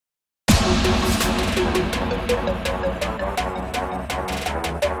Hey,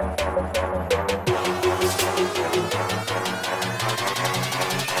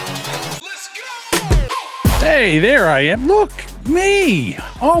 there I am. Look, me.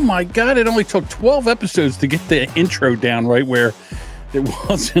 Oh my God, it only took 12 episodes to get the intro down right where there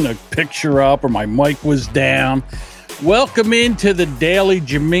wasn't a picture up or my mic was down. Welcome into the Daily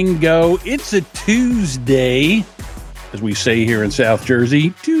Jamingo. It's a Tuesday, as we say here in South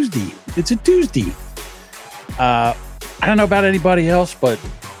Jersey. Tuesday. It's a Tuesday. I don't know about anybody else, but,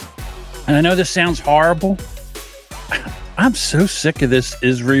 and I know this sounds horrible, I'm so sick of this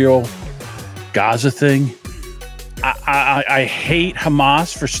Israel-Gaza thing. I hate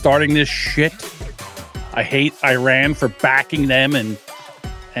Hamas for starting this shit. I hate Iran for backing them and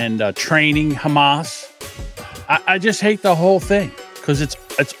training Hamas. I just hate the whole thing because it's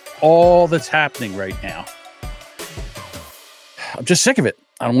all that's happening right now. I'm just sick of it.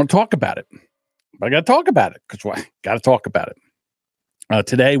 I don't want to talk about it, but I got to talk about it because why? Got to talk about it.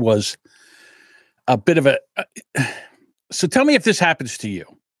 Today was a bit of a. So tell me if this happens to you.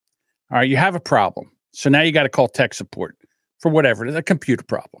 All right, you have a problem. So now you got to call tech support for whatever, a computer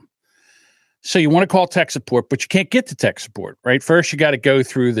problem. So you want to call tech support, but you can't get to tech support, right? First, you got to go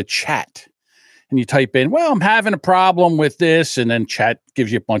through the chat and you type in, well, I'm having a problem with this. And then chat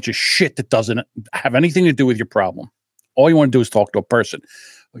gives you a bunch of shit that doesn't have anything to do with your problem. All you want to do is talk to a person.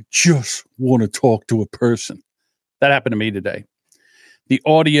 I just want to talk to a person. That happened to me today. The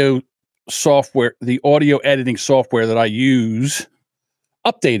audio editing software that I use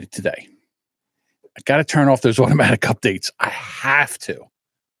updated today. I got to turn off those automatic updates. I have to.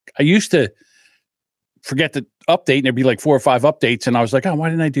 I used to forget to update and there'd be like 4 or 5 updates. And I was like, oh, why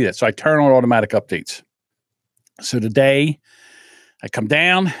didn't I do that? So I turn on automatic updates. So today I come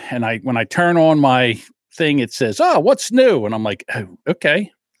down and when I turn on my thing, it says, oh, what's new? And I'm like, oh, okay.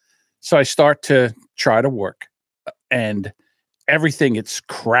 So I start to try to work and everything, it's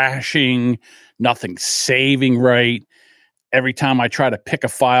crashing, nothing's saving right. Every time I try to pick a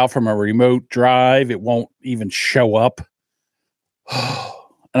file from a remote drive, it won't even show up.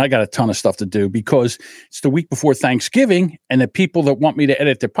 And I got a ton of stuff to do because it's the week before Thanksgiving, and the people that want me to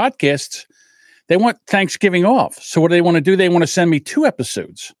edit their podcasts, they want Thanksgiving off. So what do they want to do? They want to send me 2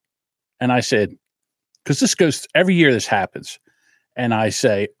 episodes. And I said, because this goes every year, this happens. And I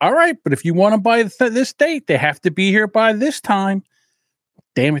say, all right, but if you want to buy this date, they have to be here by this time.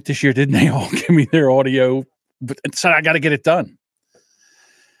 Damn it, this year, didn't they all give me their audio? But so I got to get it done.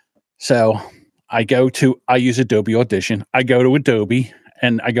 So I use Adobe Audition. I go to Adobe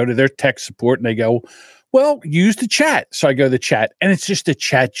and I go to their tech support and they go, well, use the chat. So I go to the chat and it's just a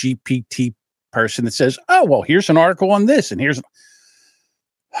chat GPT person that says, oh, well, here's an article on this. And all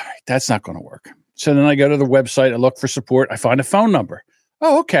right, that's not going to work. So then I go to the website, I look for support. I find a phone number.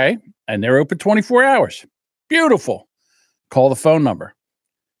 Oh, okay. And they're open 24 hours. Beautiful. Call the phone number.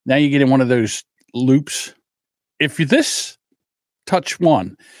 Now you get in one of those loops. If you're this, touch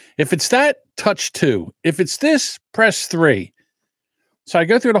 1. If it's that, touch 2. If it's this, press 3. So I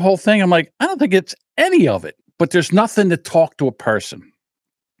go through the whole thing. I'm like, I don't think it's any of it, but there's nothing to talk to a person.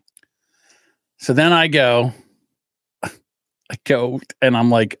 So then I go and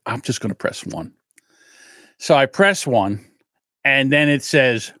I'm like, I'm just going to press 1. So I press 1 and then it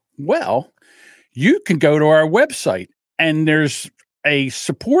says, well, you can go to our website and there's a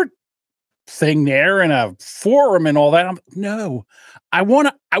support thing there and a forum and all that. No, I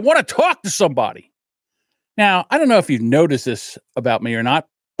want to talk to somebody. Now, I don't know if you've noticed this about me or not,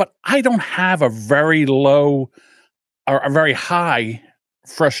 but I don't have a very low or a very high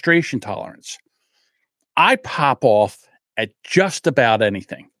frustration tolerance. I pop off at just about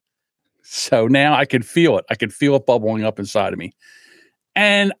anything. So now I can feel it. I can feel it bubbling up inside of me.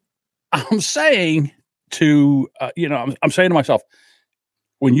 And I'm saying I'm saying to myself,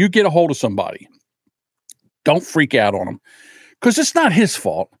 when you get a hold of somebody, don't freak out on them because it's not his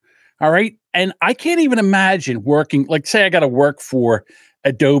fault. All right. And I can't even imagine working, like say I got to work for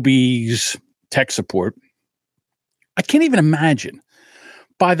Adobe's tech support. I can't even imagine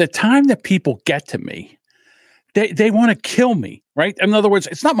by the time that people get to me, they want to kill me. Right. In other words,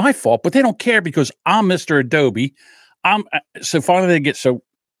 it's not my fault, but they don't care because I'm Mr. Adobe. So finally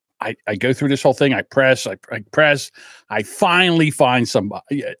I go through this whole thing. I press. I finally find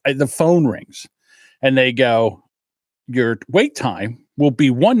somebody. The phone rings and they go, your wait time will be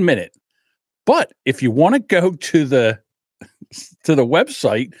 1 minute. But if you want to go to the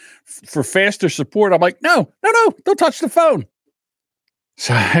website for faster support, I'm like, no, don't touch the phone.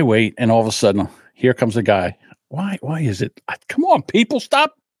 So I wait. And all of a sudden, here comes a guy. Why is it? Come on, people,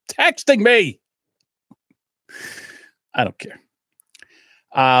 stop texting me. I don't care.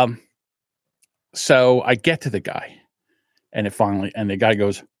 So I get to the guy, and the guy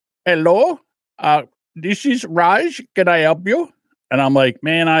goes, "Hello, this is Raj. Can I help you?" And I'm like,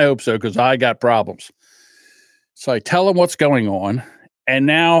 "Man, I hope so, because I got problems." So I tell him what's going on, and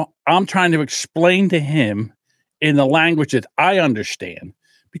now I'm trying to explain to him in the language that I understand,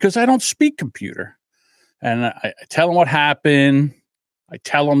 because I don't speak computer. And I tell him what happened. I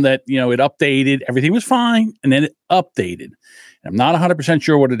tell him that, it updated. Everything was fine, and then it updated. I'm not 100%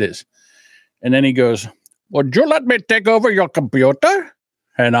 sure what it is. And then he goes, "Would you let me take over your computer?"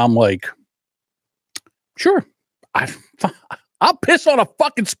 And I'm like, "Sure. I'll piss on a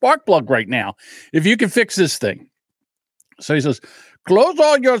fucking spark plug right now if you can fix this thing." So he says, "Close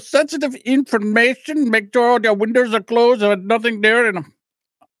all your sensitive information. Make sure all your windows are closed and nothing there.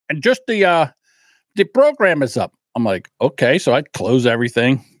 And just the program is up." I'm like, "Okay." So I close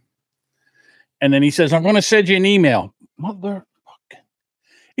everything. And then he says, "I'm going to send you an email." Motherfucker.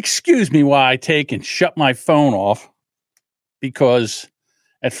 Excuse me while I take and shut my phone off, because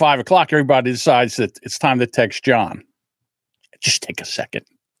at 5:00, everybody decides that it's time to text John. Just take a second.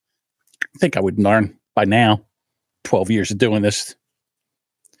 I think I would learn by now. 12 years of doing this.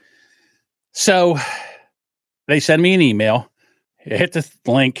 So they send me an email. You hit the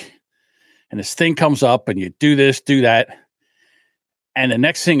link, and this thing comes up, and you do this, do that. And the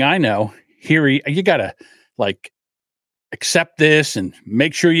next thing I know, you got to accept this and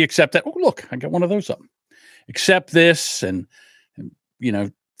make sure you accept that. Oh, look, I got one of those up. Accept this, and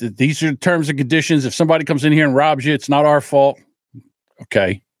these are the terms and conditions. If somebody comes in here and robs you, it's not our fault.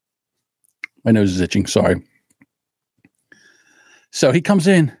 Okay. My nose is itching. Sorry. So he comes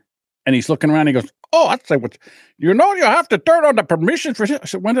in, and he's looking around. And he goes, "Oh, I'd say you have to turn on the permissions for." I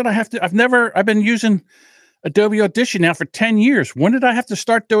said, "When did I have to? I've been using Adobe Audition now for 10 years. When did I have to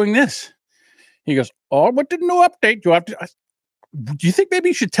start doing this?" He goes, "Oh, with the new update, you have to." Do you think maybe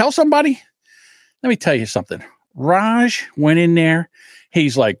you should tell somebody? Let me tell you something. Raj went in there.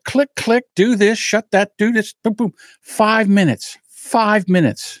 He's like, click, click, do this, shut that, do this, boom, boom. 5 minutes.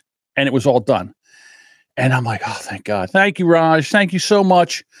 And it was all done. And I'm like, "Oh, thank God. Thank you, Raj. Thank you so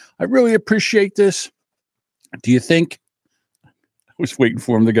much. I really appreciate this. Do you think?" I was waiting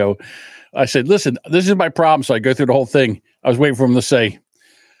for him to go. I said, "Listen, this is my problem." So I go through the whole thing. I was waiting for him to say,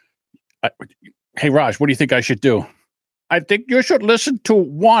 "Hey, Raj, what do you think I should do?" "I think you should listen to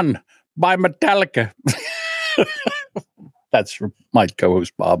One by Metallica." That's my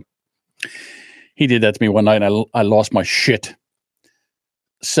co-host, Bob. He did that to me one night, and I lost my shit.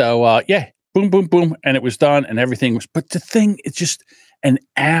 So, boom, boom, boom. And it was done, and everything was, but the thing, it's just an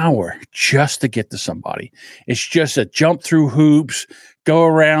hour just to get to somebody. It's just a jump through hoops, go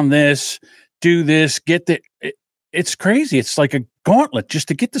around this, do this, get the, it's crazy. It's like a gauntlet just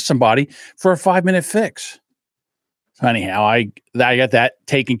to get to somebody for a 5-minute fix. So anyhow, I got that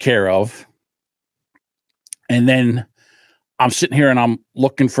taken care of. And then I'm sitting here and I'm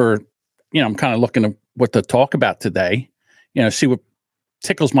looking for, I'm kind of looking at what to talk about today, see what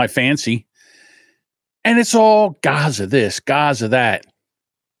tickles my fancy. And it's all Gaza this, Gaza that.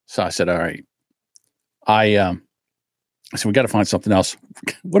 So I said, all right. I said, we got to find something else.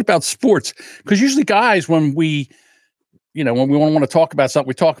 What about sports? Because usually guys, when we want to talk about something,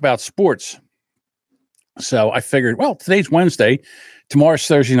 we talk about sports. So I figured, well, today's Wednesday, tomorrow's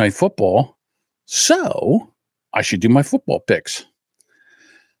Thursday Night Football. So I should do my football picks.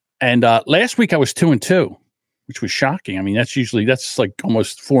 And last week I was 2-2, which was shocking. I mean, that's like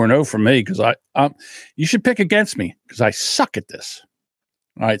almost 4-0 for me, because you should pick against me because I suck at this.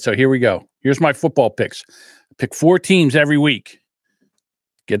 All right, so here we go. Here's my football picks. I pick 4 teams every week.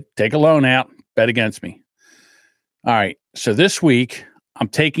 Take a loan out, bet against me. All right, so this week I'm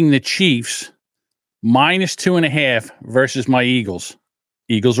taking the Chiefs -2.5 versus my Eagles.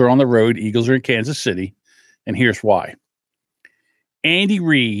 Eagles are on the road. Eagles are in Kansas City, and here's why. Andy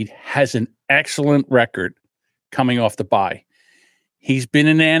Reid has an excellent record coming off the bye. He's been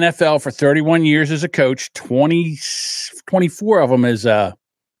in the NFL for 31 years as a coach, 24 of them as a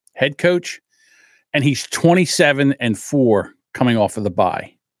head coach, and he's 27-4 coming off of the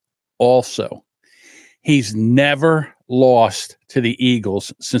bye. Also, he's never lost to the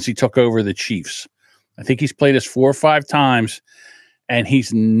Eagles since he took over the Chiefs. I think he's played us 4 or 5 times, and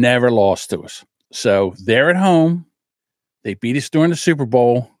he's never lost to us. So they're at home. They beat us during the Super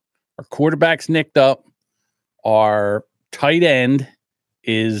Bowl. Our quarterback's nicked up. Our tight end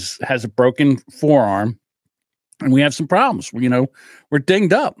has a broken forearm, and we have some problems. We're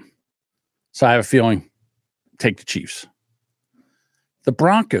dinged up. So I have a feeling, take the Chiefs. The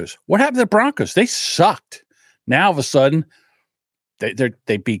Broncos. What happened to the Broncos? They sucked. Now all of a sudden,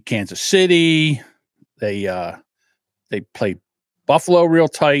 they beat Kansas City. They played Buffalo real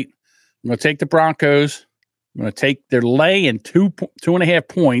tight. I'm going to take the Broncos. I'm going to take their lay and 2.5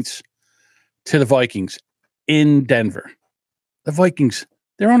 points to the Vikings in Denver. The Vikings,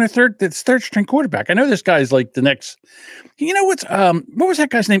 they're on their third string quarterback. I know this guy's like the next. You know what was that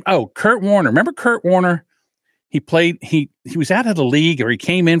guy's name? Oh, Kurt Warner. Remember Kurt Warner? He played. He was out of the league, or he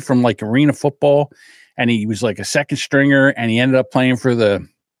came in from like arena football, and he was like a second stringer, and he ended up playing for the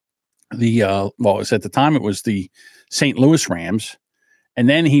well, it was at the time it was the St. Louis Rams. And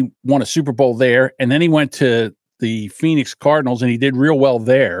then he won a Super Bowl there. And then he went to the Phoenix Cardinals and he did real well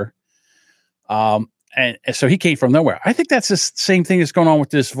there. And so he came from nowhere. I think that's the same thing that's going on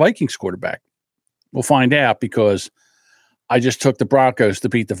with this Vikings quarterback. We'll find out because I just took the Broncos to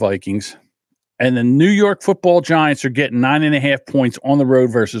beat the Vikings. And the New York Football Giants are getting 9.5 points on the road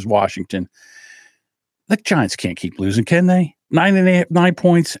versus Washington. The Giants can't keep losing, can they? 9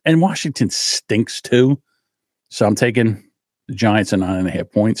 points. And Washington stinks too. So I'm taking the Giants at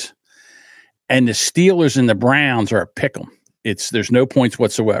 9.5 points. And the Steelers and the Browns are a pick 'em. There's no points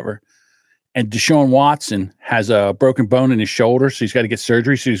whatsoever. And Deshaun Watson has a broken bone in his shoulder, so he's got to get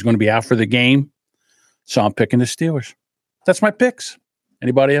surgery, so he's going to be out for the game. So I'm picking the Steelers. That's my picks.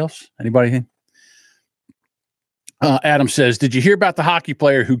 Anybody else? Anybody? Adam says, did you hear about the hockey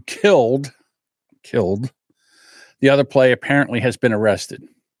player who killed the other player? Apparently has been arrested.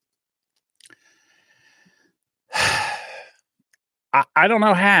 I don't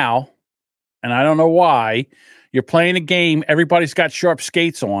know how, and I don't know why. You're playing a game. Everybody's got sharp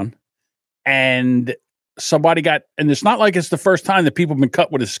skates on, and and it's not like it's the first time that people have been cut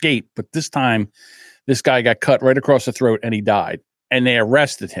with a skate, but this time this guy got cut right across the throat and he died, and they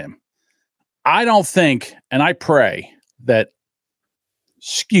arrested him. I don't think, and I pray that,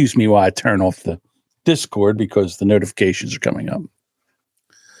 excuse me while I turn off the Discord because the notifications are coming up.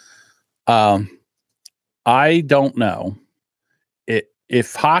 I don't know.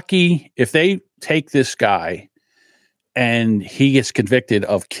 If they take this guy and he gets convicted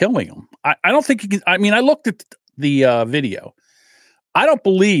of killing him, I don't think he can. I mean, I looked at the video. I don't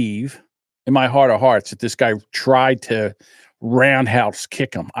believe in my heart of hearts that this guy tried to roundhouse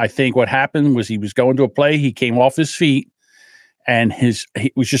kick him. I think what happened was he was going to a play. He came off his feet and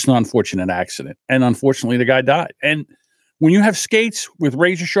it was just an unfortunate accident. And unfortunately, the guy died. And when you have skates with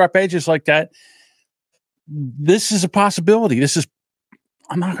razor sharp edges like that, this is a possibility.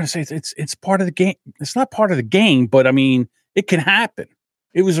 I'm not going to say it's part of the game. It's not part of the game, but I mean, it can happen.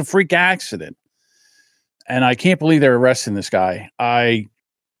 It was a freak accident. And I can't believe they're arresting this guy. I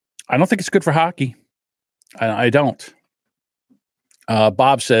don't think it's good for hockey. I don't.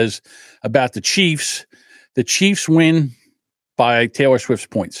 Bob says about the Chiefs win by Taylor Swift's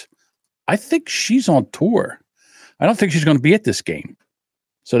points. I think she's on tour. I don't think she's going to be at this game.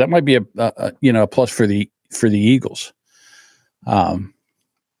 So that might be a plus for the Eagles.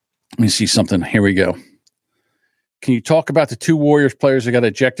 Let me see something. Here we go. Can you talk about the two Warriors players that got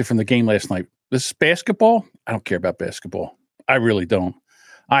ejected from the game last night? This is basketball? I don't care about basketball. I really don't.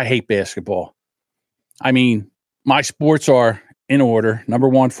 I hate basketball. I mean, my sports are in order. Number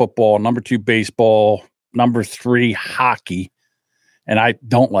 1, football. Number 2, baseball. Number 3, hockey. And I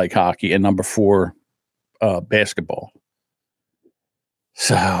don't like hockey. And number 4, basketball.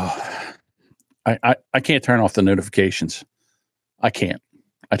 So I can't turn off the notifications. I can't.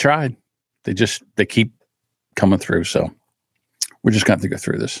 I tried. They keep coming through. So we're just going to have to go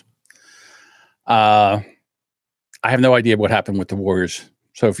through this. I have no idea what happened with the Warriors.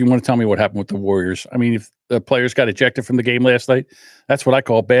 So if you want to tell me what happened with the Warriors, I mean, if the players got ejected from the game last night, that's what I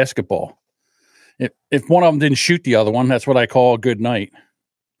call basketball. If one of them didn't shoot the other one, that's what I call a good night.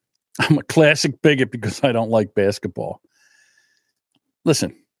 I'm a classic bigot because I don't like basketball.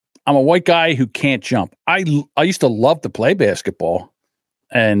 Listen, I'm a white guy who can't jump. I used to love to play basketball.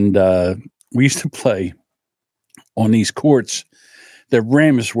 And we used to play on these courts. The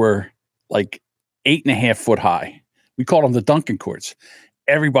rims were like 8.5 foot high. We called them the dunking courts.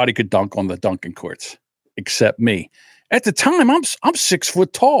 Everybody could dunk on the dunking courts except me. At the time, I'm 6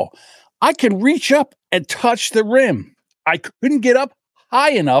 foot tall. I can reach up and touch the rim. I couldn't get up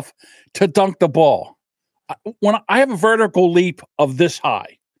high enough to dunk the ball. When I have a vertical leap of this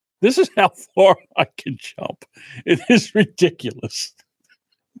high, this is how far I can jump. It is ridiculous.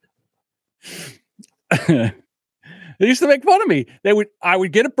 They used to make fun of me. I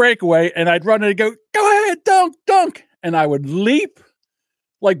would get a breakaway and I'd run and go ahead, dunk. And I would leap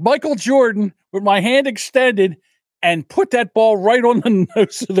like Michael Jordan with my hand extended and put that ball right on the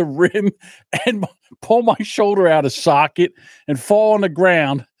nose of the rim and pull my shoulder out of socket and fall on the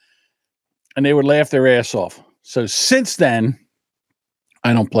ground. And they would laugh their ass off. So since then,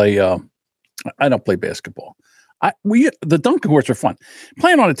 I don't play basketball. The dunk courts were fun.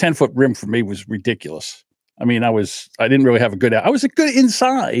 Playing on a 10-foot rim for me was ridiculous. I mean, I didn't really have I was a good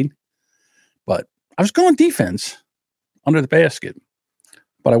inside, but I was going defense under the basket,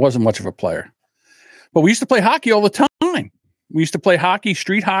 but I wasn't much of a player. But we used to play hockey all the time. We used to play hockey,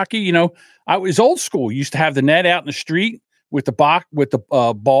 street hockey. You know, I was old school. You used to have the net out in the street with the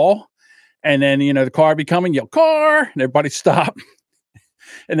ball, and then the car would be coming, yell car, and everybody stop,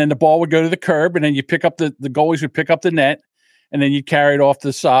 and then the ball would go to the curb, and then you pick up the goalies would pick up the net, and then you carry it off to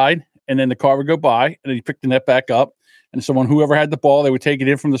the side, and then the car would go by, and then you pick the net back up, and whoever had the ball, they would take it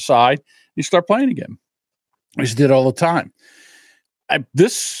in from the side, and you start playing again. I just did it all the time.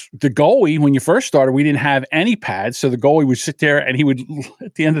 The goalie, when you first started, we didn't have any pads, so the goalie would sit there, and he would,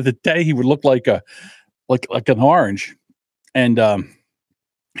 at the end of the day, he would look like an orange, and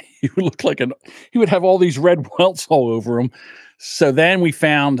he would look he would have all these red welts all over him. So then we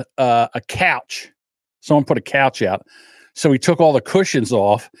found a couch. Someone put a couch out, so we took all the cushions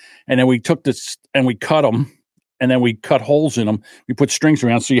off, and then we took this and we cut them, and then we cut holes in them. We put strings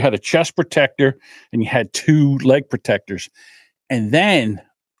around, so you had a chest protector and you had 2 leg protectors. And then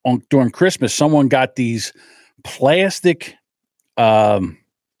during Christmas, someone got these plastic hockey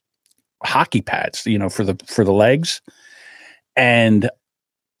pads, for the legs. And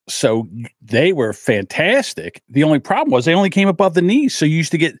so they were fantastic. The only problem was they only came above the knees. So you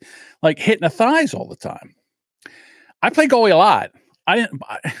used to get hit in the thighs all the time. I played goalie a lot. I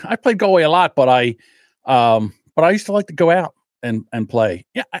played goalie a lot, but I used to like to go out and play.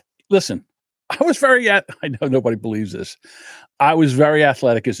 Yeah. Listen, I was I know nobody believes this. I was very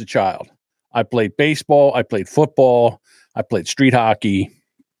athletic as a child. I played baseball. I played football. I played street hockey.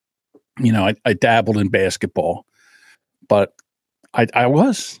 I dabbled in basketball, but I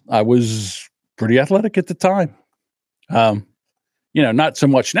was pretty athletic at the time. Not so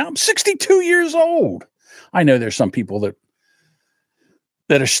much now. I'm 62 years old. I know there's some people that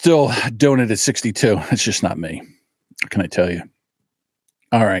are still doing it at 62. It's just not me. What can I tell you?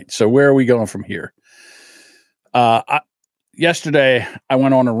 All right. So where are we going from here? Yesterday I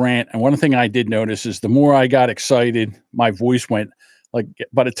went on a rant, and one thing I did notice is the more I got excited, my voice went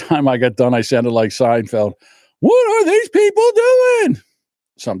by the time I got done, I sounded like Seinfeld. What are these people doing?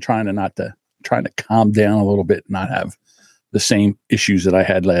 So I'm trying to calm down a little bit, and not have the same issues that I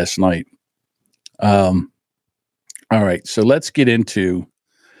had last night. All right. So let's get into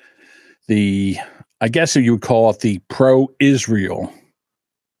I guess you would call it the pro-Israel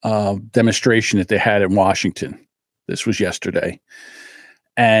demonstration that they had in Washington. This was yesterday.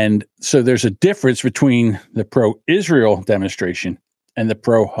 And so there's a difference between the pro-Israel demonstration and the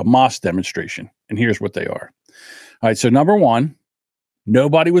pro-Hamas demonstration. And here's what they are. All right. So number one,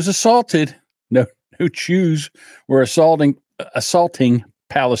 nobody was assaulted. No Jews were assaulting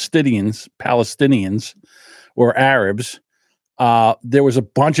Palestinians or Arabs. There was a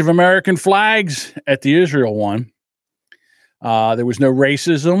bunch of American flags at the Israel one. There was no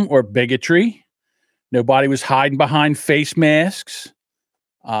racism or bigotry. Nobody was hiding behind face masks.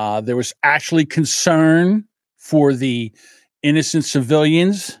 There was actually concern for the innocent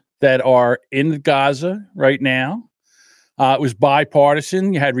civilians that are in Gaza right now. It was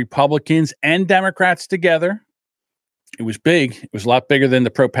bipartisan. You had Republicans and Democrats together. It was big. It was a lot bigger than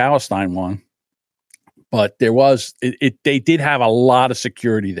the pro-Palestine one. But they did have a lot of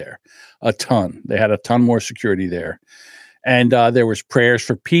security there, a ton. They had a ton more security there. And there was prayers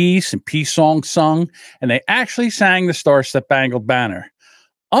for peace and peace songs sung. And they actually sang the Star-Spangled Banner.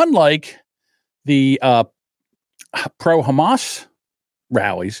 Unlike the pro-Hamas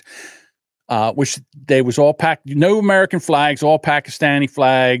rallies, which they was all no American flags, all Pakistani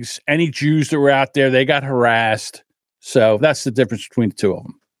flags. Any Jews that were out there, they got harassed. So that's the difference between the two of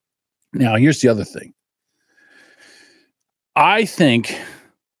them. Now, here's the other thing. I think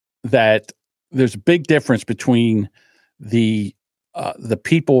that there's a big difference between the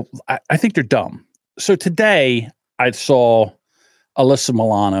people. I think they're dumb. So today I saw Alyssa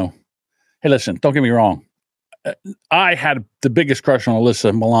Milano. Hey, listen, don't get me wrong. I had the biggest crush on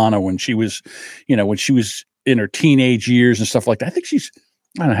Alyssa Milano when she was in her teenage years and stuff like that. I think I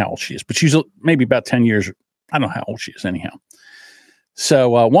don't know how old she is, but she's maybe about 10 years. I don't know how old she is anyhow.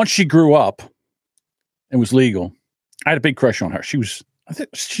 So once she grew up and was legal, I had a big crush on her. I think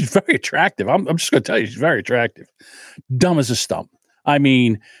she's very attractive. I'm just going to tell you, she's very attractive. Dumb as a stump. I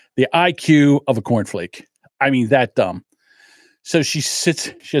mean, the IQ of a cornflake. I mean, that dumb. So she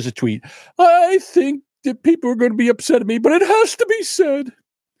has a tweet. I think that people are going to be upset at me, but it has to be said.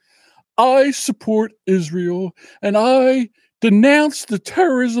 I support Israel, and I denounce the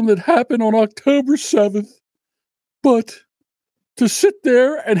terrorism that happened on October 7th. But to sit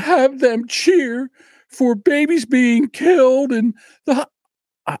there and have them cheer for babies being killed. And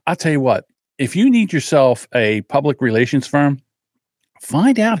I'll tell you what, if you need yourself a public relations firm,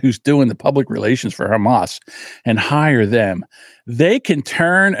 find out who's doing the public relations for Hamas and hire them. They can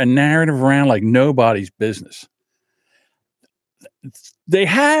turn a narrative around like nobody's business. They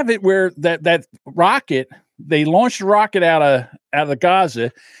have it where that rocket, they launched a rocket out of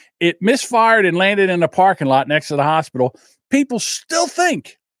Gaza. It misfired and landed in a parking lot next to the hospital. People still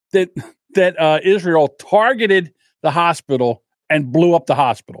think that Israel targeted the hospital and blew up the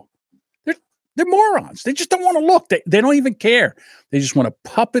hospital. They're morons. They just don't want to look. They don't even care. They just want to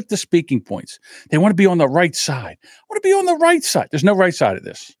puppet the speaking points. They want to be on the right side. I want to be on the right side. There's no right side of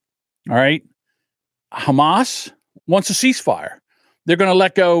this. All right. Hamas wants a ceasefire. They're going to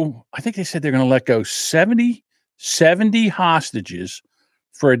let go. I think they said they're going to let go 70 hostages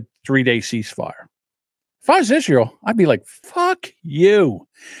for a 3-day ceasefire. If I was Israel, I'd be like, fuck you.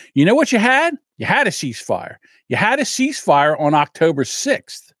 You know what you had? You had a ceasefire. You had a ceasefire on October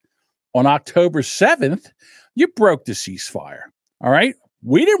 6th. On October 7th, you broke the ceasefire. All right.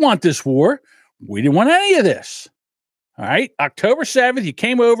 We didn't want this war. We didn't want any of this. All right. October 7th, you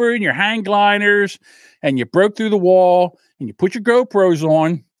came over in your hang gliders and you broke through the wall and you put your GoPros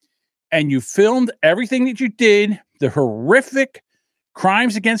on and you filmed everything that you did, the horrific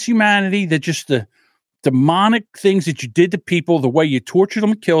crimes against humanity, the demonic things that you did to people, the way you tortured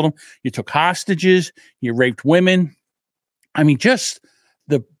them and killed them. You took hostages, you raped women. I mean, just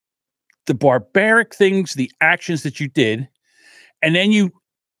the barbaric things, the actions that you did. And then you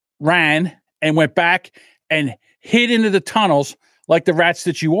ran and went back and hid into the tunnels like the rats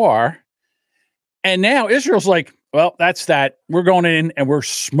that you are. And now Israel's like, well, that's that. We're going in and we're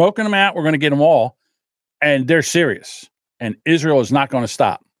smoking them out. We're going to get them all. And they're serious. And Israel is not going to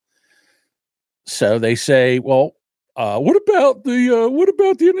stop. So they say, well, what about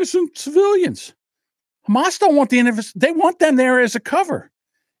the innocent civilians? Hamas don't want the innocent. They want them there as a cover.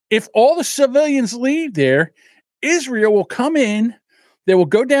 If all the civilians leave there, Israel will come in, they will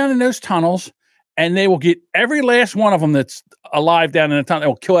go down in those tunnels, and they will get every last one of them that's alive down in the tunnel. They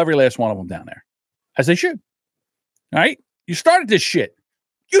will kill every last one of them down there, as they should. All right? You started this shit.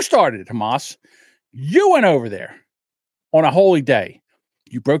 You started it, Hamas. You went over there on a holy day.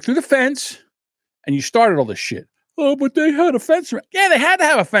 You broke through the fence, and you started all this shit. Oh, but they had a fence around. Yeah, they had to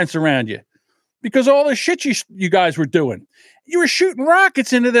have a fence around you because of all the shit you guys were doing. You were shooting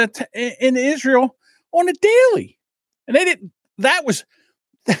rockets into Israel on a daily. And they didn't, that was,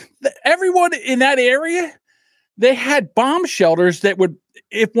 everyone in that area, they had bomb shelters that would,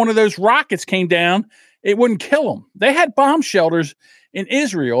 if one of those rockets came down, it wouldn't kill them. They had bomb shelters in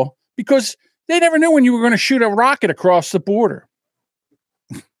Israel because they never knew when you were going to shoot a rocket across the border.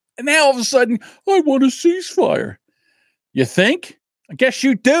 And now all of a sudden, I want a ceasefire. You think? I guess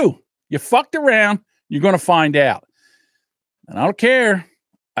you do. You fucked around. You're going to find out. And I don't care.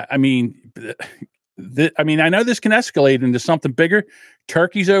 I mean, I know this can escalate into something bigger.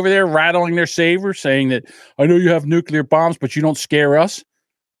 Turkey's over there rattling their saber, saying that, I know you have nuclear bombs, but you don't scare us.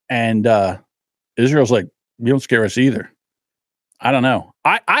 And Israel's like, you don't scare us either. I don't know.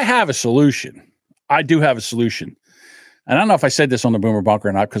 I have a solution. I do have a solution. And I don't know if I said this on the Boomer Bunker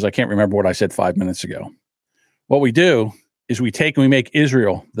or not, because I can't remember what I said 5 minutes ago. What we do is we make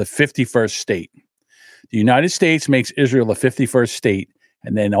Israel the 51st state. The United States makes Israel the 51st state,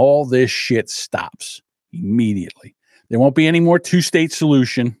 and then all this shit stops immediately. There won't be any more two-state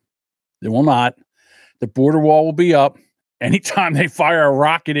solution. There will not. The border wall will be up. Anytime they fire a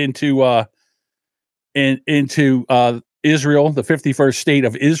rocket into Israel, the 51st state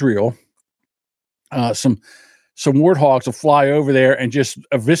of Israel, some warthogs will fly over there and just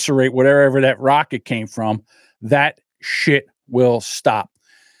eviscerate whatever that rocket came from. That shit will stop.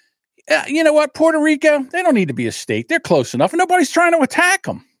 You know what? Puerto Rico, they don't need to be a state. They're close enough. And nobody's trying to attack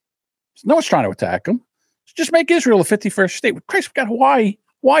them. No one's trying to attack them. Just make Israel a 51st state. Christ, we've got Hawaii.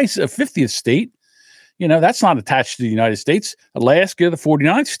 Hawaii's a 50th state. You know, that's not attached to the United States. Alaska, the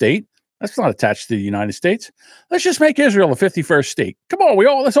 49th state, that's not attached to the United States. Let's just make Israel a 51st state. Come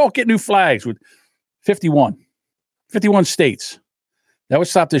on, let's all get new flags with 51 states. That would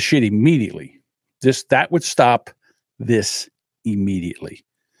stop this shit immediately. That would stop this immediately.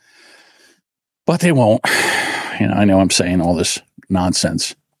 But they won't. You know, I know I'm saying all this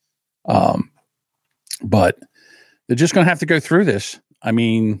nonsense. But they're just going to have to go through this. I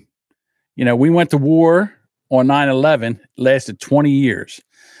mean, you know, we went to war on 9/11, lasted 20 years.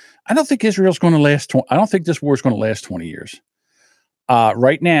 I don't think Israel's going to last. I don't think this war is going to last 20 years.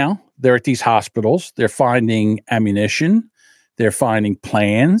 Right now, they're at these hospitals. They're finding ammunition. They're finding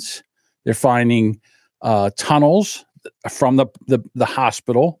plans. They're finding tunnels from the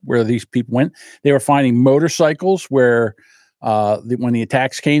hospital where these people went. They were finding motorcycles where when the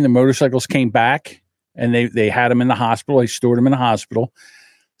attacks came, the motorcycles came back, and they had them in the hospital. They stored them in the hospital.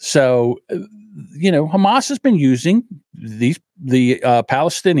 So, Hamas has been using the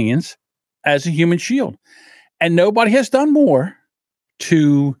Palestinians as a human shield, and nobody has done more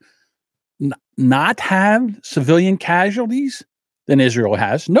to not have civilian casualties than Israel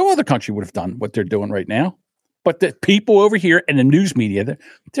has. No other country would have done what they're doing right now. But the people over here in the news media,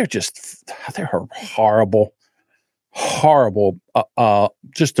 they're horrible, horrible.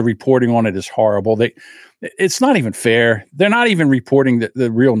 Just the reporting on it is horrible. It's not even fair. They're not even reporting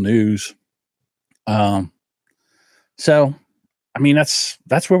the real news. So, I mean,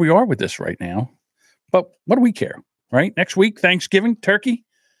 that's where we are with this right now. But what do we care, right? Next week, Thanksgiving, turkey.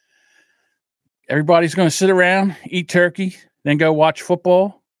 Everybody's going to sit around, eat turkey, then go watch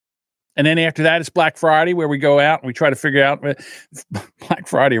football. And then after that, it's Black Friday, where we go out and we try to figure out. Black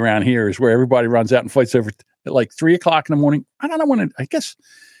Friday around here is where everybody runs out and fights over at like 3 o'clock in the morning. I don't know when I guess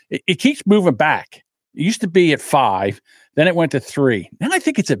it keeps moving back. It used to be at 5, then it went to 3. Now I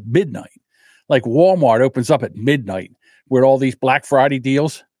think it's at midnight. Like Walmart opens up at midnight where all these Black Friday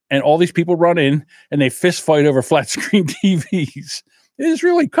deals, and all these people run in and they fist fight over flat screen TVs. It is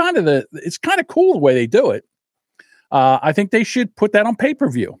really it's kind of cool the way they do it. I think they should put that on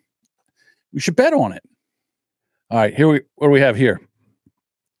pay-per-view. We should bet on it. All right, what do we have here?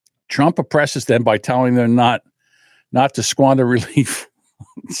 Trump oppresses them by telling them not to squander relief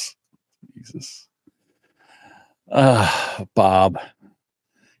funds. Jesus. Bob.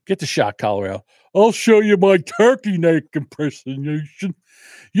 Get the shot, Colorado. I'll show you my turkey neck impersonation.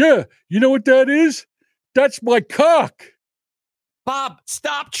 Yeah, you know what that is? That's my cock. Bob,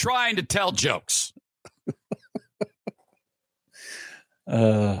 stop trying to tell jokes.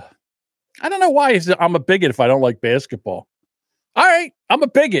 I don't know why I'm a bigot if I don't like basketball. All right, I'm a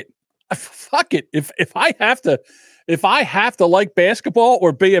bigot. Fuck it. If I have to like basketball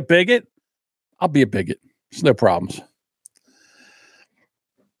or be a bigot, I'll be a bigot. There's no problems.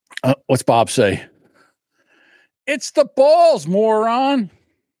 What's Bob say? It's the balls, moron.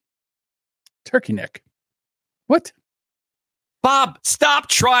 Turkey neck. What? Bob, stop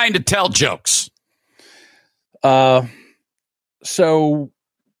trying to tell jokes. So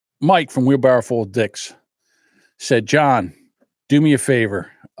Mike from Wheelbarrow Full of Dicks said, John, do me a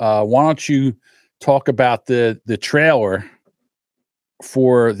favor. Why don't you talk about the trailer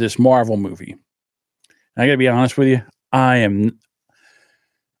for this Marvel movie? And I got to be honest with you. I'm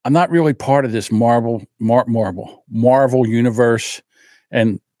not really part of this Marvel universe.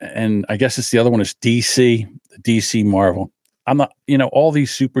 And I guess it's the other one is DC Marvel. I'm not, all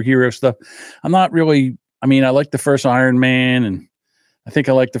these superhero stuff. I'm not really, I like the first Iron Man, and I think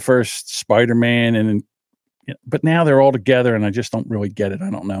I like the first Spider-Man, and but now they're all together and I just don't really get it. I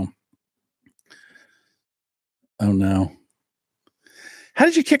don't know. Oh no. How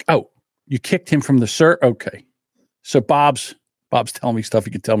did you kick? Oh, you kicked him from the server. Okay. So Bob's telling me stuff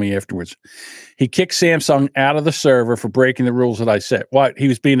he could tell me afterwards. He kicked Samsung out of the server for breaking the rules that I set. What? He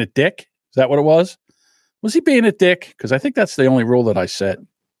was being a dick? Is that what it was? Was he being a dick? Because I think that's the only rule that I set.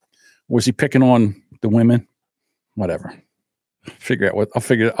 Was he picking on the women? Whatever. I'll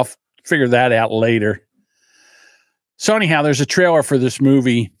figure that out later. So anyhow, there's a trailer for this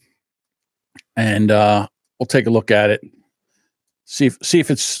movie, and we'll take a look at it. See if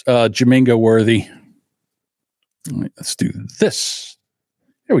it's Jamingo worthy. All right, let's do this.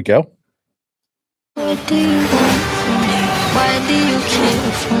 Here we go. What do you want from me? Why do you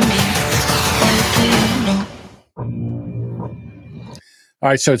care for me? Why do you know? All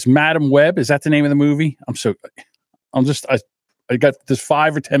right, so it's Madam Web. Is that the name of the movie? I got this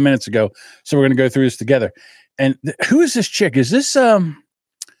 5 or 10 minutes ago, so we're going to go through this together. And who is this chick? Is this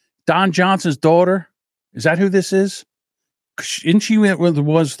Don Johnson's daughter? Is that who this is? Isn't she was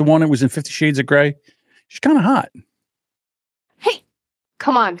the one that was in 50 Shades of Grey? She's kind of hot. Hey,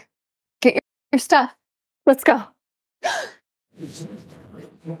 come on. Get your stuff. Let's go.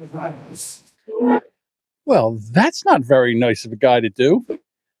 Well, that's not very nice of a guy to do.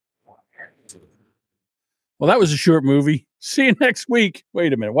 Well, that was a short movie. See you next week.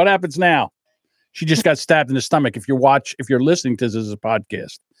 Wait a minute. What happens now? She just got stabbed in the stomach. If you're listening to this as a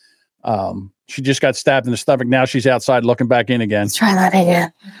podcast, she just got stabbed in the stomach. Now she's outside looking back in again. Let's try that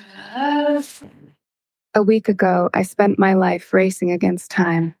again. A week ago, I spent my life racing against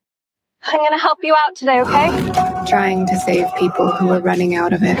time, I'm going to help you out today, okay? trying to save people who were running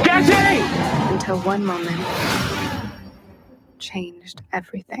out of it. Jackie! Until one moment changed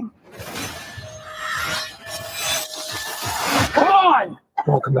everything. Come on!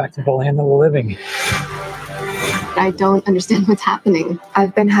 Welcome back to the land of the living. I don't understand what's happening.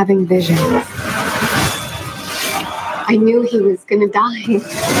 I've been having visions. I knew he was gonna die.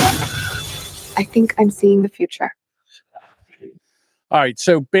 I think I'm seeing the future. All right.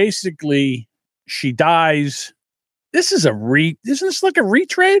 So basically, she dies. Isn't this like a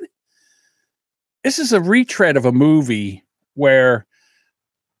retread? This is a retread of a movie where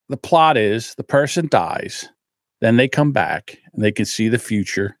the plot is the person dies, then they come back and they can see the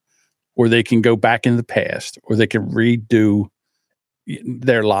future, or they can go back in the past, or they can redo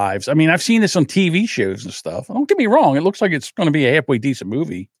their lives. I mean, I've seen this on TV shows and stuff. Don't get me wrong. It looks like it's going to be a halfway decent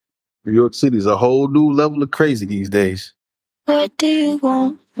movie. New York City is a whole new level of crazy these days. What do you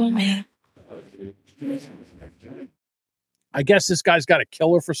want from me? I guess this guy's got to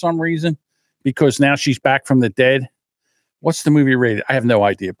kill her for some reason because now she's back from the dead. What's the movie rated? I have no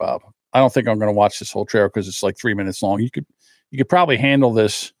idea, Bob. I don't think I'm going to watch this whole trailer because it's like 3 minutes long. You could probably handle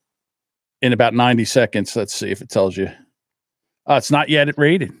this in about 90 seconds. Let's see if it tells you. It's not yet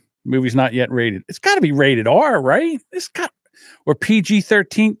rated. Movie's not yet rated. It's got to be rated R, right? Or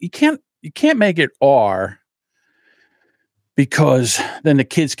PG-13. You can't make it R because then the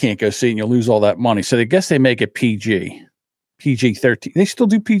kids can't go see it and you'll lose all that money. So I guess they make it PG. PG-13. They still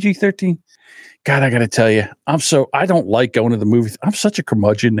do PG-13? God, I got to tell you, I don't like going to the movies. I'm such a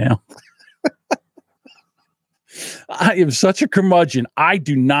curmudgeon now. I am such a curmudgeon. I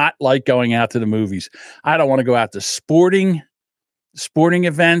do not like going out to the movies. I don't want to go out to sporting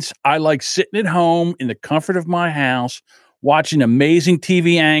events. I like sitting at home in the comfort of my house, watching amazing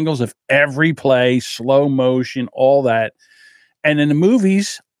TV angles of every play, slow motion, all that. And in the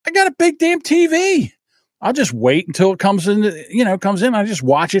movies, I got a big damn TV. I'll just wait until it comes in. I just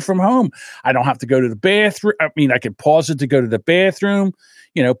watch it from home. I don't have to go to the bathroom. I mean, I can pause it to go to the bathroom.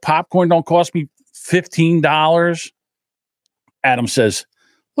 Popcorn don't cost me $15. Adam says,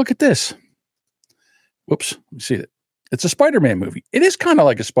 look at this. Whoops. Let me see it. It's a Spider-Man movie. It is kind of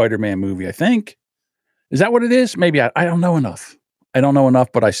like a Spider-Man movie, I think. Is that what it is? Maybe I don't know enough.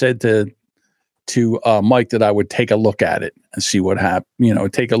 But I said to Mike that I would take a look at it and see what happens.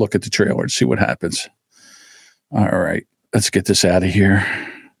 Take a look at the trailer and see what happens. All right, let's get this out of here.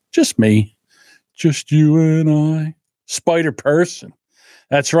 Just me. Just you and I. Spider-Person.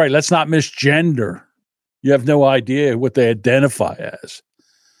 That's right. Let's not misgender. You have no idea what they identify as.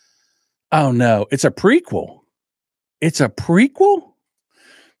 Oh, no. It's a prequel.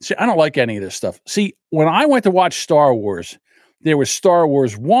 See, I don't like any of this stuff. See, when I went to watch Star Wars, there was Star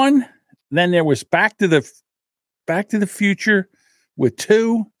Wars 1, then there was Back to the Future with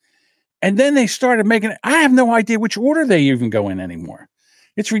 2, and then they started making it. I have no idea which order they even go in anymore.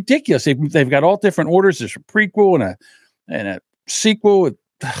 It's ridiculous. They've got all different orders. There's a prequel and a sequel.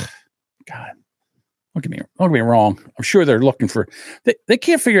 God, don't get me wrong. I'm sure they're looking for. They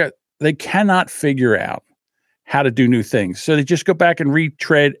can't figure out. They cannot figure out how to do new things. So they just go back and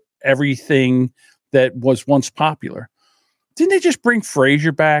retread everything that was once popular. Didn't they just bring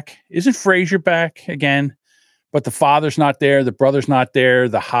Frasier back? Isn't Frasier back again? But the father's not there. The brother's not there.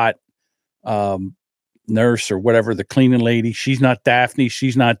 The hot nurse or whatever, the cleaning lady, she's not Daphne.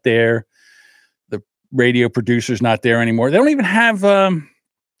 She's not there. The radio producer's not there anymore. They don't even have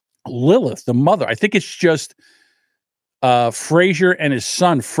Lilith, the mother. I think it's just Frasier and his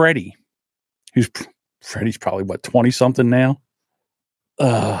son, Freddie, Freddie's probably, 20-something now?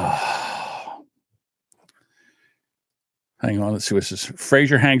 Hang on, let's see what this is.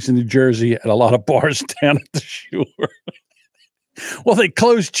 Frasier hangs in New Jersey at a lot of bars down at the shore. Well, they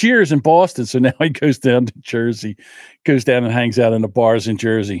closed Cheers in Boston, so now he goes down to Jersey, goes down and hangs out in the bars in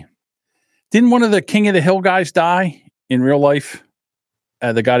Jersey. Didn't one of the King of the Hill guys die in real life?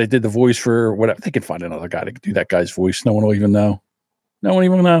 The guy that did the voice for whatever. They could find another guy to do that guy's voice. No one will even know. No one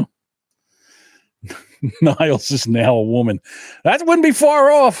even will know. Niles is now a woman. That wouldn't be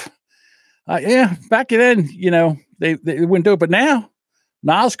far off. Yeah, back then, they wouldn't do it. But now,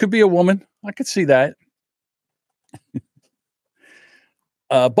 Niles could be a woman. I could see that.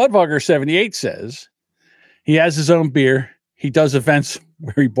 Budvogger 78 says he has his own beer. He does events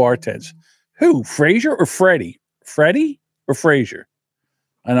where he bartends. Who? Frasier or Freddie? Freddie or Frasier?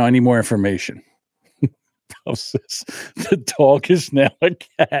 I know I need more information. The dog is now a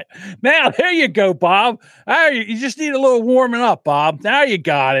cat. Now, there you go, Bob. You just need a little warming up, Bob. Now you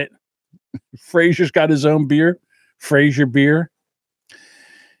got it. Frasier's got his own beer. Frasier beer.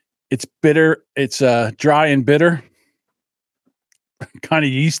 It's bitter. It's dry and bitter. Kind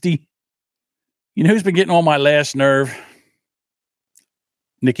of yeasty. You know who's been getting on my last nerve?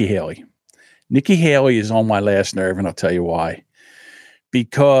 Nikki Haley. Nikki Haley is on my last nerve, and I'll tell you why.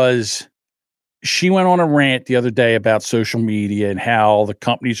 Because she went on a rant the other day about social media and how the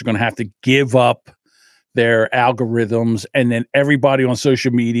companies are going to have to give up their algorithms, and then everybody on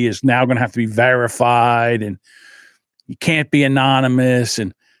social media is now going to have to be verified, and you can't be anonymous,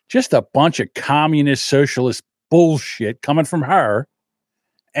 and just a bunch of communist socialist bullshit coming from her.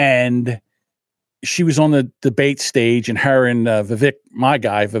 And she was on the debate stage, and her and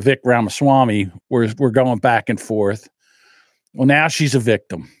Vivek Ramaswamy were going back and forth. Well, now she's a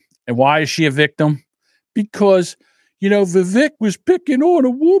victim. And why is she a victim? Because, Vivek was picking on a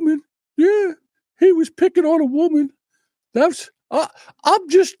woman. Yeah, he was picking on a woman. I'm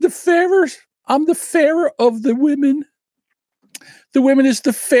just the fairer. I'm the fairer of the women. The women is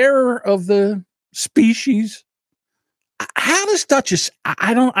the fairer of the species. How does Duchess?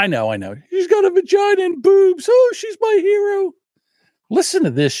 I know. She's got a vagina and boobs. Oh, she's my hero. Listen to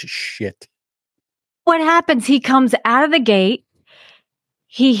this shit. What happens? He comes out of the gate.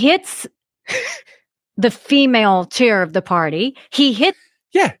 He hits the female chair of the party.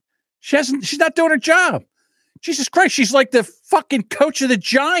 Yeah, she's not doing her job. Jesus Christ, she's like the fucking coach of the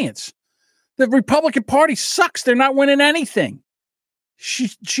Giants. The Republican Party sucks. They're not winning anything.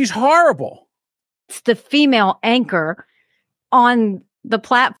 She's horrible. It's the female anchor on the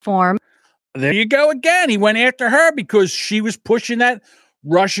platform. There you go again. He went after her because she was pushing that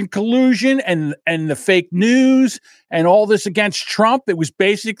Russian collusion and the fake news and all this against Trump. It was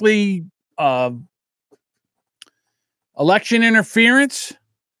basically election interference.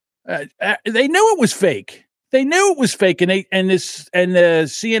 They knew it was fake. They knew it was fake, and the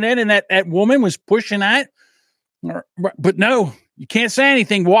CNN and that woman was pushing that. But no, you can't say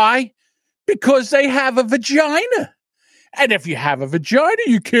anything. Why? Because they have a vagina, and if you have a vagina,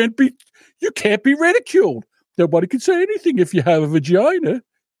 you can't be ridiculed. Nobody can say anything if you have a vagina.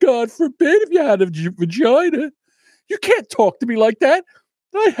 God forbid if you had a vagina. You can't talk to me like that.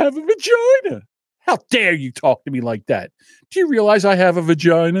 I have a vagina. How dare you talk to me like that? Do you realize I have a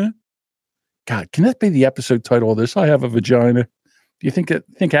vagina? God, can that be the episode title of this? I have a vagina. Do you think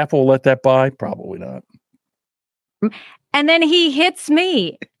Apple will let that by? Probably not. And then he hits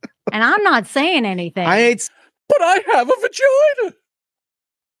me, and I'm not saying anything. But I have a vagina.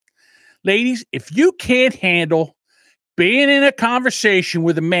 Ladies, if you can't handle being in a conversation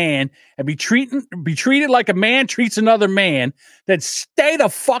with a man and be treated like a man treats another man, then stay the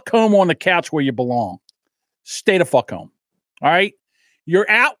fuck home on the couch where you belong. Stay the fuck home. All right? You're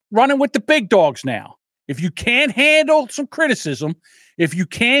out running with the big dogs now. If you can't handle some criticism, if you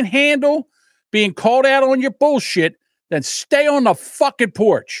can't handle being called out on your bullshit, then stay on the fucking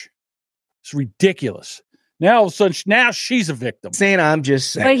porch. It's ridiculous. Now, now she's a victim. I'm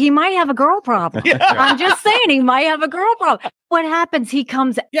just saying. But he might have a girl problem. I'm just saying he might have a girl problem. What happens? He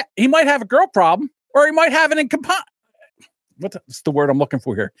comes. Yeah, he might have a girl problem, or he might have an what's the word I'm looking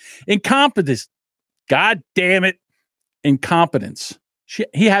for here? Incompetence. God damn it. Incompetence.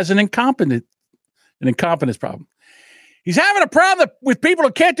 He has an incompetence problem. He's having a problem with people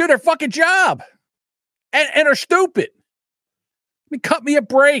who can't do their fucking job and are stupid. Cut me a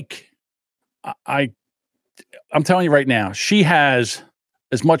break. I'm telling you right now, she has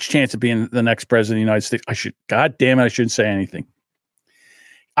as much chance of being the next president of the United States. God damn it, I shouldn't say anything.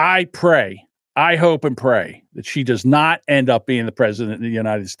 I hope and pray that she does not end up being the president of the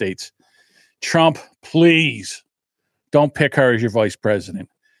United States. Trump, please don't pick her as your vice president.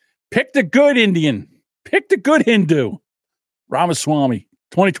 Pick the good Indian. Pick the good Hindu. Ramaswamy,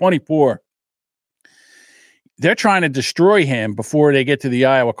 2024. They're trying to destroy him before they get to the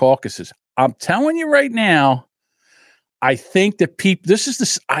Iowa caucuses. I'm telling you right now, I think that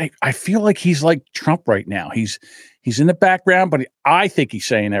I feel like he's like Trump right now. He's in the background, but I think he's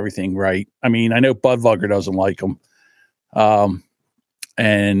saying everything right. I mean, I know Budweiser doesn't like him.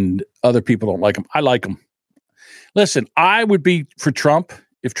 And other people don't like him. I like him. Listen, I would be for Trump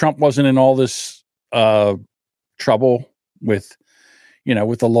if Trump wasn't in all this trouble with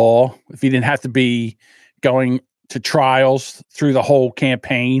the law, if he didn't have to be going to trials through the whole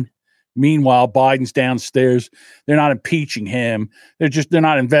campaign. Meanwhile, Biden's downstairs. They're not impeaching him. They're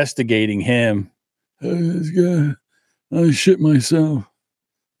not investigating him. I shit myself.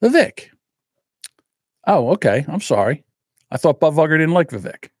 Vivek. Oh, okay. I'm sorry. I thought Budweiser didn't like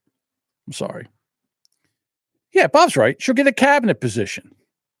Vivek. I'm sorry. Yeah, Bob's right. She'll get a cabinet position.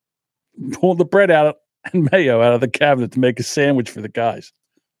 Pull the bread out and mayo out of the cabinet to make a sandwich for the guys.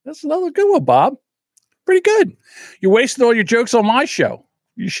 That's another good one, Bob. Pretty good. You're wasting all your jokes on my show.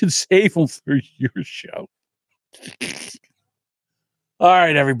 You should save them for your show. All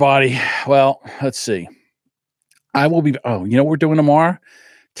right, everybody. Well, let's see. I will be. Oh, you know what we're doing tomorrow?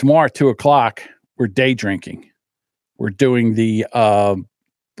 Tomorrow at 2:00, we're day drinking. We're doing the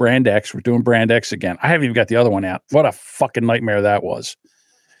Brand X. We're doing Brand X again. I haven't even got the other one out. What a fucking nightmare that was.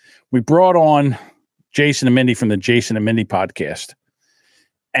 We brought on Jason and Mindy from the Jason and Mindy podcast.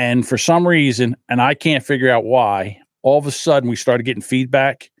 And for some reason, and I can't figure out why, all of a sudden we started getting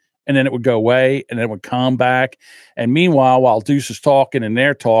feedback, and then it would go away, and then it would come back. And meanwhile, while Deuce is talking and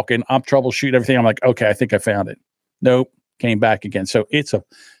they're talking, I'm troubleshooting everything. I'm like, okay, I think I found it. Nope, came back again. So it's a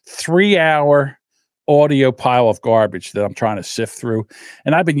 3-hour audio pile of garbage that I'm trying to sift through.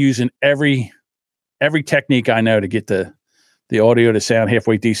 And I've been using every technique I know to get the audio to sound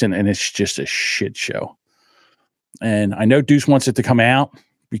halfway decent, and it's just a shit show. And I know Deuce wants it to come out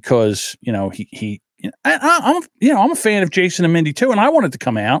because, you know, I'm a fan of Jason and Mindy too, and I want it to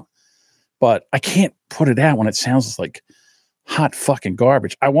come out, but I can't put it out when it sounds like hot fucking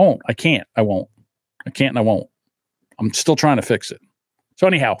garbage. I can't, and I won't. I'm still trying to fix it. So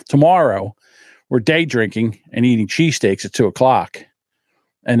anyhow, tomorrow we're day drinking and eating cheesesteaks at 2:00.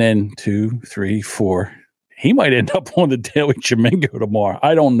 And then 2, 3, 4. He might end up on the Daily Chamingo tomorrow.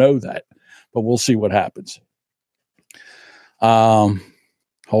 I don't know that, but we'll see what happens. Hold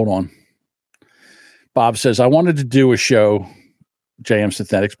on. Bob says, I wanted to do a show, JM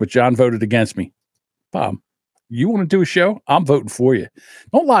Synthetics, but John voted against me. Bob, you want to do a show? I'm voting for you.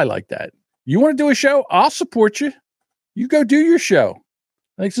 Don't lie like that. You want to do a show? I'll support you. You go do your show.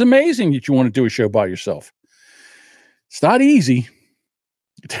 It's amazing that you want to do a show by yourself. It's not easy.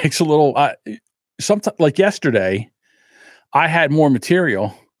 It takes a little, sometimes like yesterday, I had more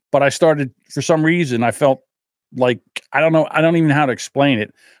material, but I started, for some reason, I felt like, I don't even know how to explain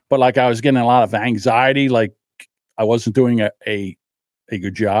it, but like I was getting a lot of anxiety, like I wasn't doing a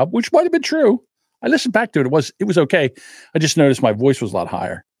good job, which might have been true. I listened back to it. It was okay. I just noticed my voice was a lot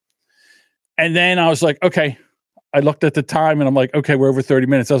higher. And then I was like, okay, I looked at the time and I'm like, okay, we're over 30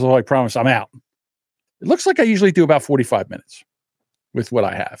 minutes. That's all I promised. I'm out. It looks like I usually do about 45 minutes with what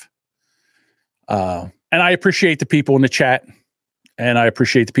I have. And I appreciate the people in the chat, and I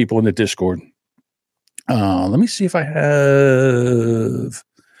appreciate the people in the Discord. Let me see if I have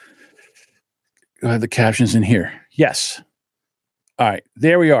the captions in here. Yes. All right.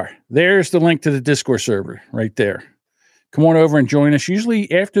 There we are. There's the link to the Discord server right there. Come on over and join us.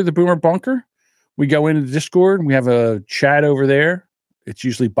 Usually after the Boomer Bunker, we go into the Discord. We have a chat over there. It's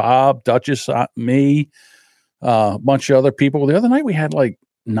usually Bob, Duchess, me, a bunch of other people. The other night we had like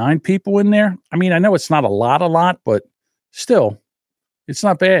 9 people in there. I mean, I know it's not a lot, but still, it's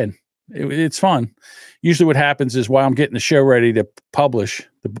not bad. It's fun. Usually what happens is while I'm getting the show ready to publish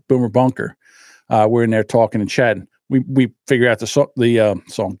the Boomer Bunker, we're in there talking and chatting. We figure out the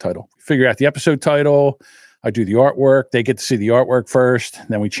song title, figure out the episode title. I do the artwork. They get to see the artwork first.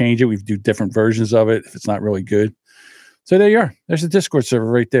 Then we change it. We do different versions of it if it's not really good. So there you are. There's the Discord server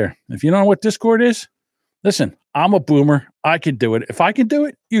right there. If you don't know what Discord is, listen, I'm a boomer. I can do it. If I can do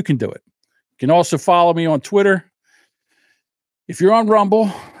it, you can do it. You can also follow me on Twitter. If you're on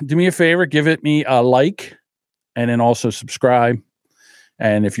Rumble, do me a favor, give me a like, and then also subscribe.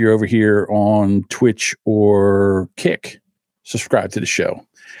 And if you're over here on Twitch or Kick, subscribe to the show.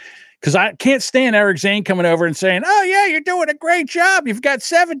 Because I can't stand Eric Zane coming over and saying, oh, yeah, you're doing a great job. You've got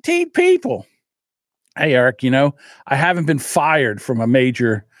 17 people. Hey, Eric, I haven't been fired from a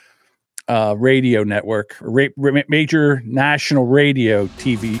major radio network, major national radio,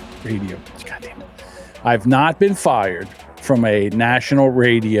 TV radio. God damn it. I've not been fired from a national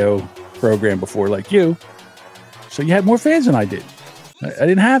radio program before like you. So you had more fans than I did. I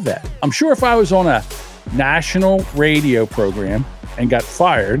didn't have that. I'm sure if I was on a national radio program and got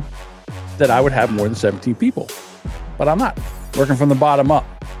fired, that I would have more than 17 people. But I'm not. Working from the bottom up.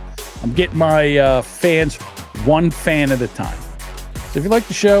 I'm getting my fans one fan at a time. So if you like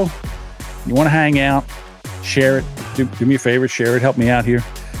the show, you want to hang out, share it. Do me a favor, share it. Help me out here.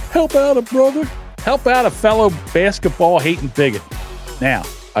 Help out a brother. Help out a fellow basketball hating bigot. Now,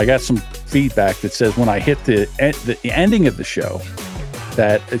 I got some feedback that says when I hit the ending of the show,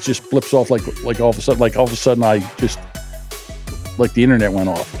 that it just flips off like all of a sudden I just like the internet went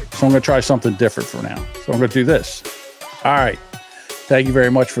off. So I'm going to try something different for now. So I'm going to do this. All right. Thank you very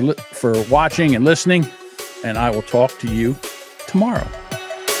much for watching and listening, and I will talk to you tomorrow.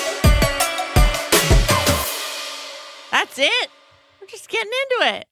 That's it. We're just getting into it.